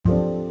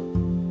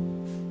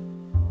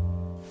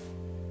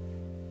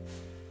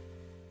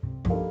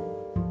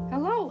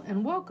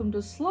welcome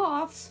to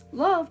Sloths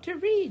Love to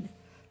Read.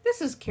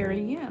 This is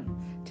Carrie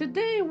Ann.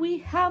 Today we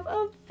have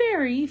a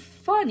very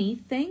funny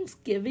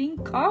Thanksgiving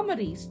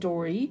comedy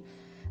story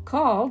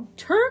called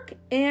Turk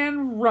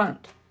and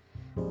Runt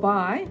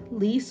by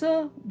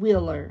Lisa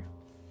Wheeler.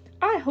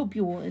 I hope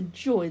you will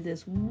enjoy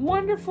this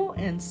wonderful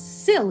and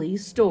silly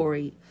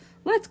story.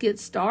 Let's get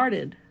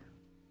started.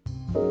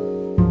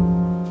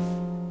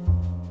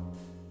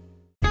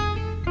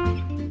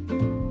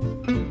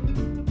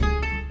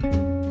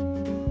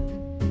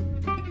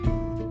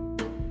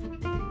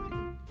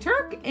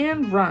 Turk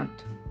and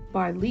Runt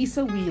by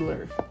Lisa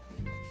Wheeler.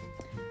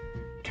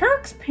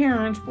 Turk's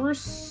parents were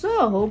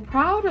so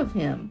proud of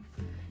him.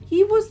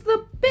 He was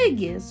the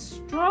biggest,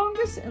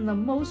 strongest, and the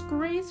most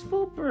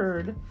graceful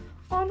bird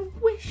on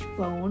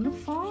Wishbone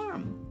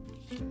Farm.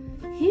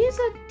 "He's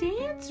a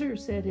dancer,"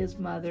 said his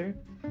mother.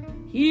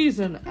 "He's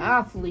an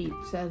athlete,"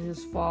 said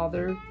his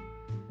father.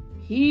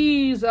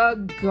 "He's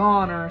a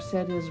goner,"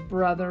 said his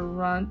brother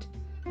Runt.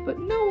 But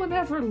no one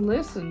ever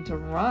listened to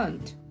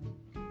Runt.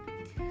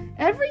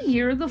 Every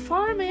year, the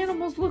farm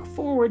animals looked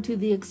forward to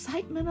the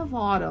excitement of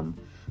autumn.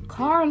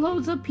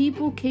 Carloads of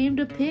people came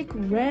to pick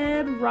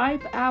red,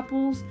 ripe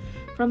apples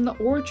from the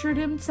orchard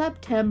in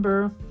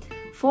September.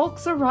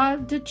 Folks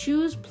arrived to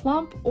choose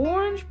plump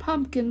orange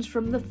pumpkins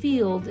from the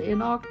field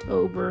in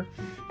October.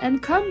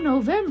 And come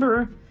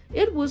November,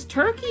 it was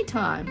turkey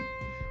time.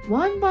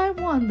 One by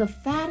one, the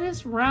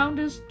fattest,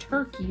 roundest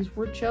turkeys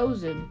were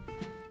chosen.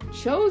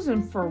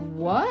 "Chosen for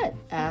what?"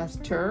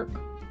 asked Turk.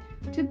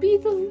 "To be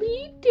the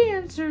lead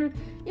dancer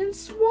in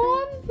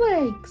Swan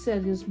Lake,"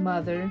 said his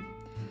mother.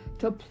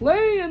 "To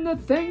play in the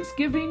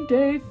Thanksgiving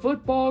Day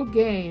football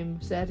game,"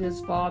 said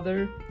his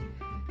father.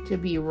 "To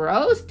be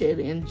roasted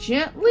and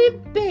gently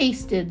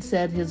basted,"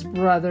 said his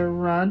brother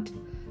Runt.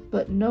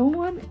 But no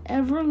one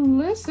ever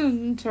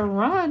listened to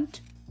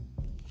Runt.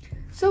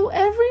 So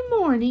every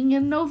morning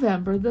in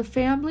November, the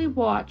family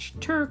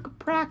watched Turk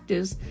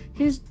practice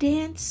his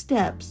dance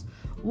steps.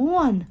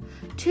 1,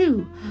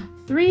 2,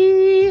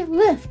 3,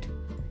 lift.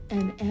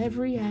 And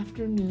every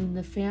afternoon,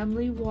 the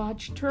family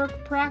watched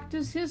Turk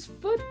practice his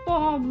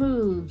football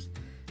moves.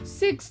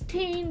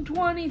 16,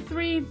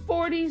 23,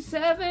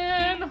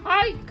 47,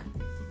 hike.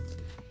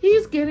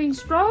 "He's getting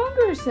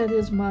stronger," said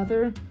his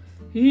mother.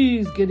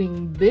 "He's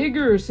getting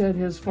bigger," said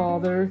his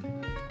father.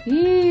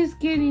 "He's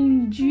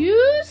getting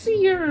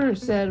juicier,"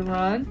 said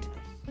Runt.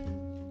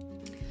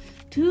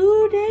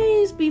 2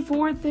 days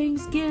before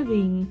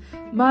Thanksgiving,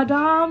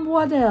 Madame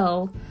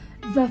Waddell,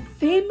 the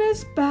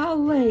famous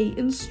ballet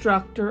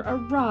instructor,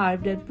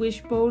 arrived at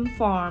Wishbone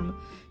Farm.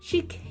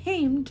 She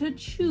came to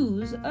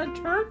choose a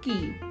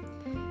turkey.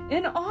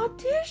 "An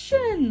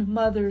audition,"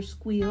 Mother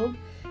squealed.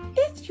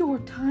 "It's your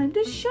time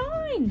to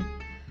shine.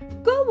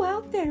 Go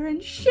out there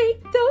and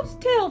shake those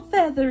tail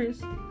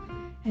feathers."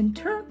 And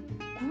Turk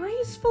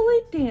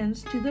gracefully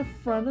danced to the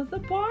front of the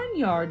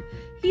barnyard.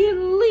 He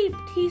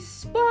leaped, he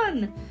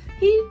spun,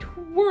 he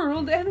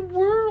twirled and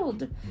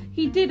whirled.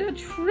 He did a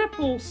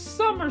triple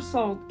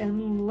somersault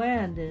and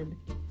landed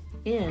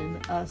in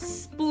a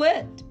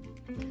split.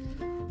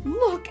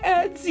 "Look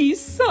at the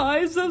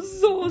size of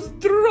those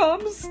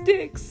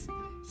drumsticks,"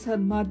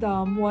 said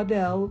Madame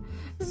Waddell.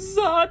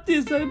 "That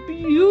is a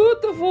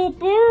beautiful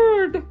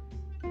bird."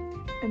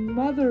 And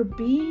Mother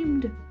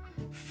beamed.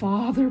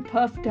 Father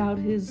puffed out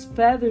his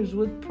feathers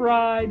with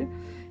pride,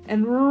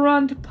 and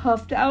Runt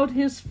puffed out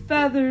his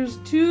feathers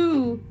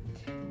too.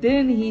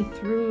 Then he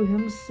threw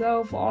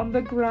himself on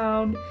the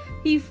ground.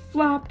 He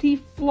flapped, he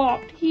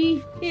flopped,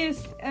 he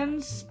hissed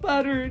and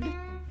sputtered.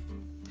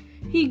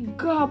 He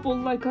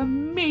gobbled like a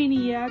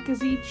maniac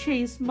as he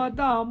chased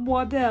Madame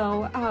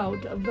Waddell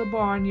out of the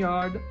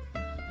barnyard.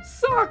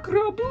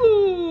 "Sacre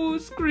bleu!"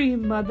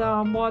 screamed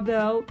Madame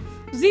Waddell.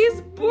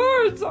 "These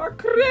birds are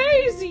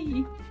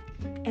crazy!"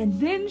 And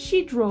then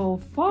she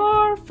drove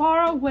far,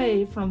 far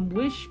away from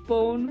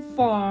Wishbone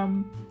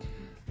Farm.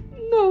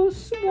 "No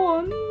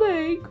Swan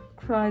Lake,"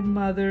 cried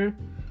Mother.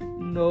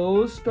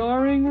 "No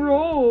starring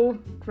role,"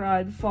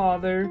 cried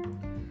Father.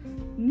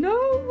 "No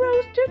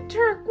roasted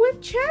turk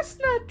with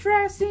chestnut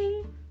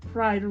dressing,"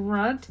 cried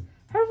Runt.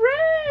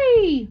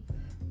 "Hooray!"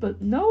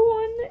 But no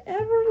one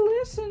ever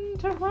listened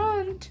to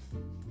Runt.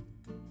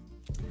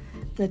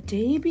 The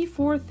day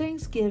before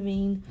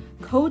Thanksgiving,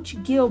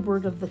 Coach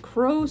Gilbert of the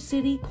Crow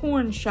City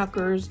Corn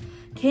Shuckers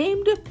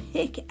came to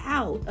pick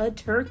out a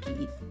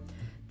turkey.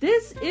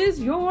 "This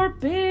is your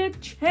big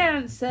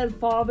chance," said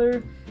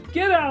Father.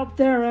 "Get out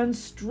there and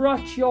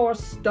strut your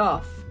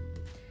stuff."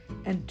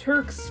 And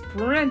Turk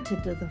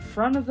sprinted to the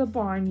front of the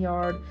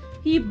barnyard.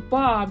 He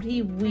bobbed,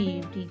 he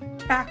weaved, he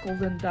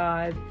tackled and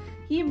dived.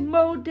 He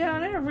mowed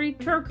down every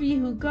turkey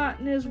who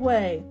got in his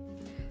way.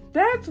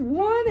 "That's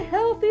one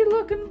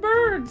healthy-looking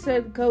bird,"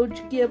 said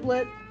Coach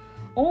Giblet.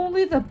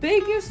 "Only the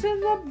biggest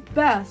and the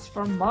best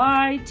for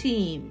my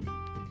team."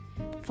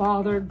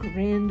 Father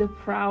grinned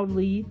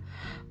proudly.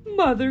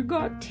 Mother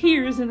got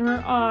tears in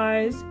her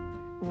eyes.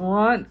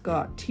 Runt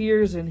got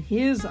tears in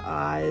his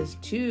eyes,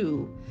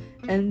 too.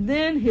 And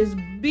then his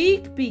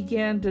beak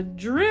began to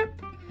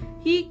drip,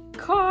 He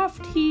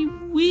coughed, he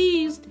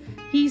wheezed,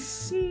 he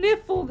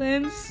sniffled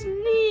and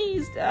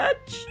sneezed.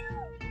 Achoo!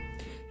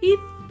 He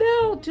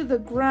fell to the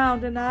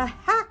ground in a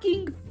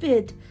hacking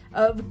fit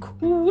of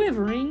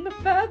quivering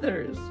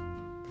feathers.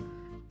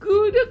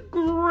 "Good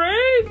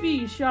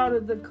gravy!"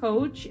 shouted the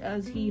coach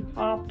as he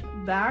hopped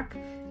back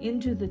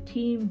into the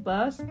team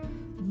bus.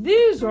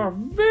 "These are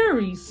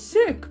very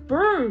sick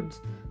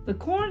birds. The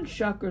corn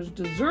shuckers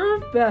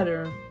deserve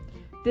better."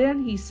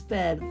 Then he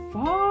sped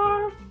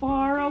far,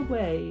 far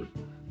away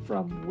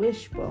from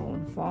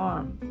Wishbone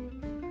Farm.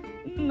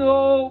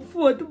 "No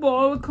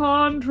football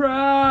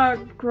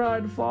contract,"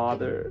 cried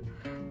Father.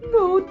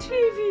 "No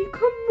TV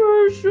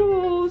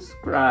commercials,"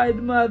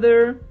 cried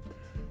Mother.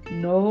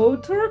 "No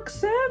Turk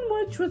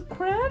sandwich with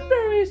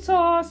cranberry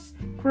sauce,"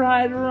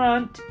 cried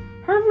Runt.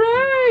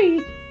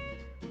 "Hooray!"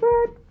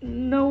 But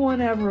no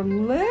one ever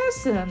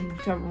listened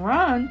to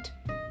Runt.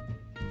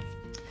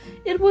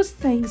 It was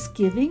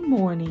Thanksgiving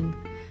morning.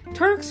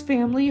 Turk's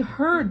family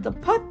heard the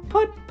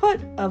put-put-put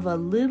of a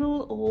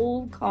little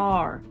old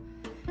car.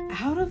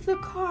 Out of the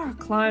car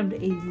climbed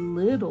a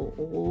little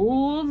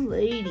old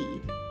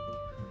lady.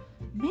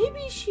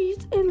 "Maybe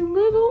she's a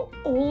little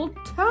old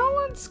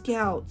talent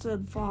scout,"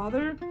 said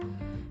Father.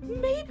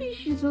 "Maybe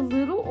she's a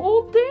little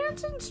old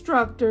dance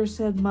instructor,"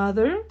 said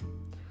Mother.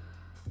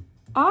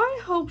 "I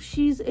hope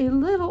she's a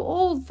little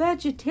old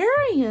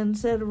vegetarian,"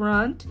 said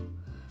Runt.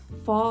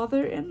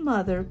 Father and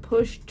Mother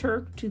pushed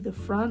Turk to the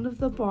front of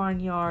the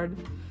barnyard.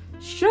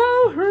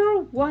 "Show her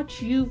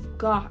what you've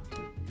got."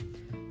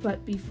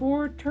 But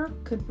before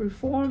Turk could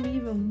perform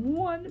even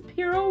one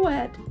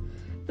pirouette,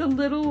 the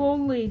little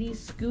old lady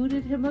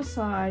scooted him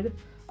aside.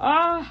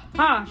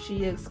 "Aha!"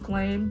 she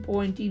exclaimed,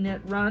 pointing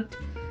at Runt.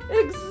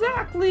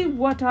 "Exactly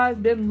what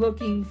I've been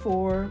looking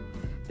for.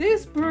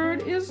 This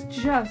bird is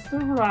just the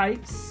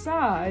right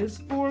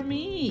size for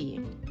me."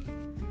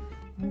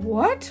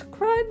 "What?"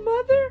 cried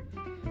Mother.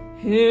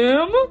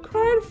 "Him?"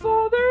 cried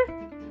Father.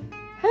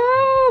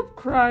 "Help!"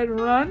 cried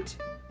Runt.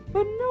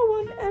 But no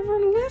one ever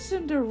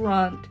listened to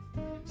Runt,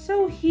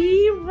 so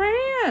he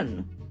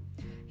ran.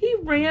 He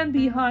ran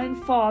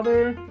behind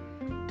Father.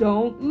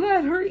 "Don't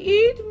let her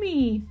eat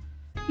me."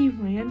 He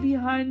ran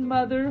behind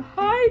Mother.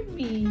 "Hide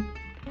me!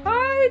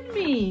 Hide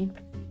me!"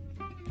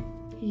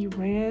 He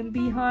ran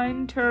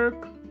behind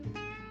Turk.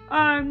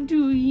 "I'm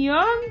too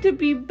young to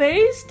be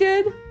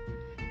basted."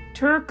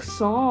 Turk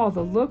saw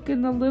the look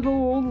in the little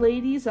old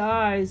lady's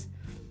eyes.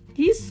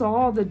 He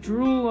saw the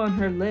drool on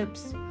her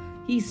lips.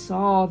 He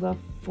saw the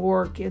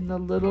fork in the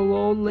little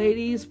old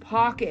lady's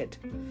pocket.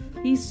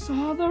 He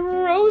saw the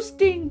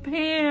roasting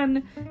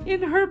pan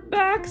in her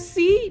back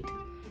seat.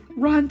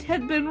 Runt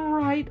had been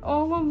right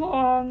all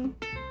along.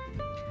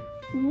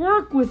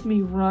 "Work with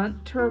me,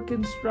 Runt," Turk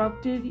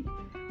instructed,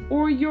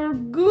 "or your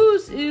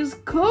goose is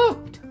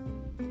cooked."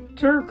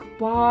 Turk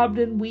bobbed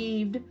and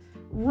weaved.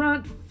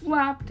 Runt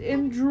flapped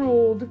and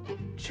drooled.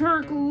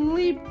 Turk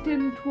leaped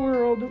and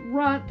twirled.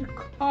 Runt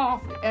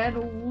coughed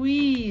and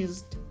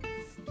wheezed.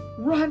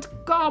 Runt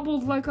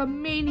gobbled like a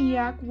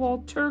maniac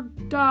while Turk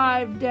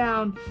dived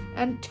down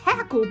and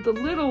tackled the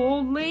little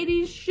old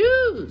lady's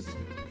shoes.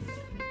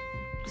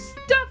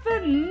 "Stuff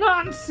and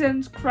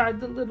nonsense!" cried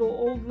the little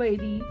old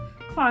lady,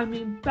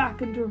 climbing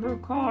back into her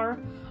car.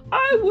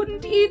 "I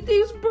wouldn't eat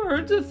these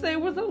birds if they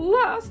were the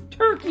last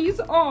turkeys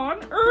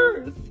on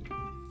earth."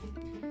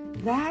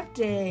 That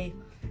day,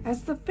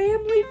 as the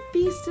family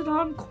feasted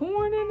on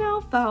corn and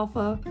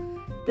alfalfa,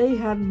 they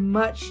had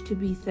much to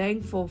be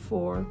thankful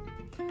for.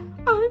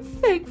 "I'm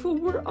thankful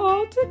we're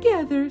all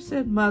together,"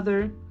 said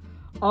Mother.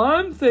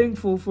 "I'm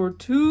thankful for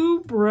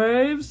 2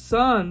 brave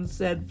sons,"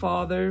 said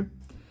Father.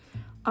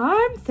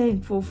 "I'm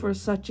thankful for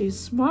such a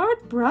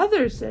smart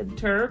brother," said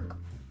Turk.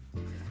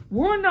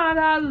 "We're not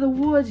out of the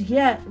woods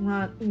yet,"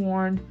 Runt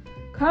warned.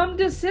 "Come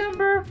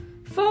December,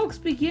 folks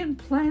begin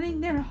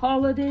planning their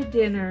holiday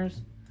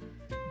dinners."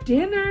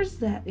 "Dinners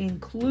that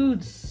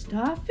include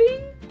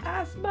stuffing?"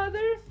 asked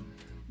Mother.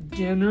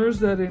 "Dinners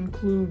that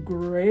include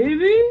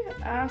gravy?"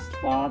 asked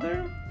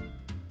Father.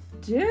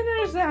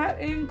 "Dinners that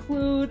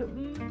include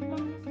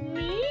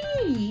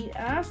me?"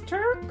 asked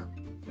Turk.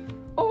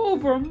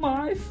 "Over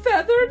my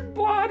feathered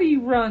body,"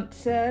 Runt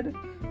said.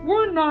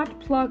 "We're not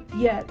plucked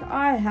yet.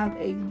 I have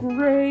a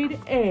grade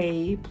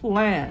A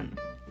plan."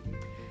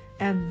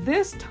 And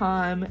this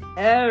time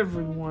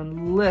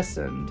everyone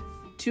listened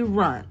to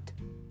Runt.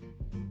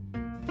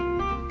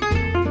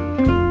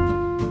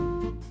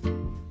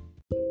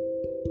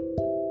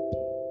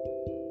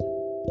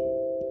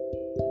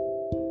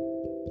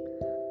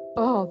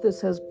 Oh,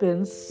 this has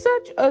been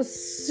such a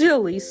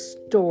silly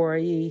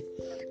story.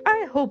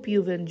 I hope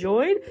you've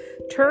enjoyed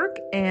Turk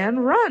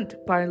and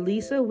Runt by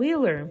Lisa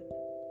Wheeler.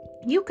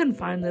 You can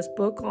find this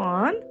book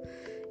on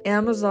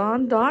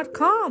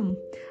Amazon.com.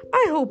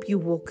 I hope you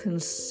will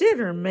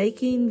consider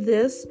making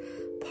this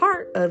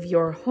part of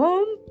your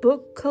home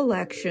book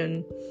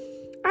collection.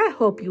 I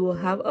hope you will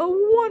have a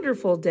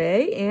wonderful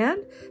day,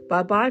 and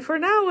bye-bye for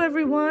now,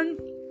 everyone.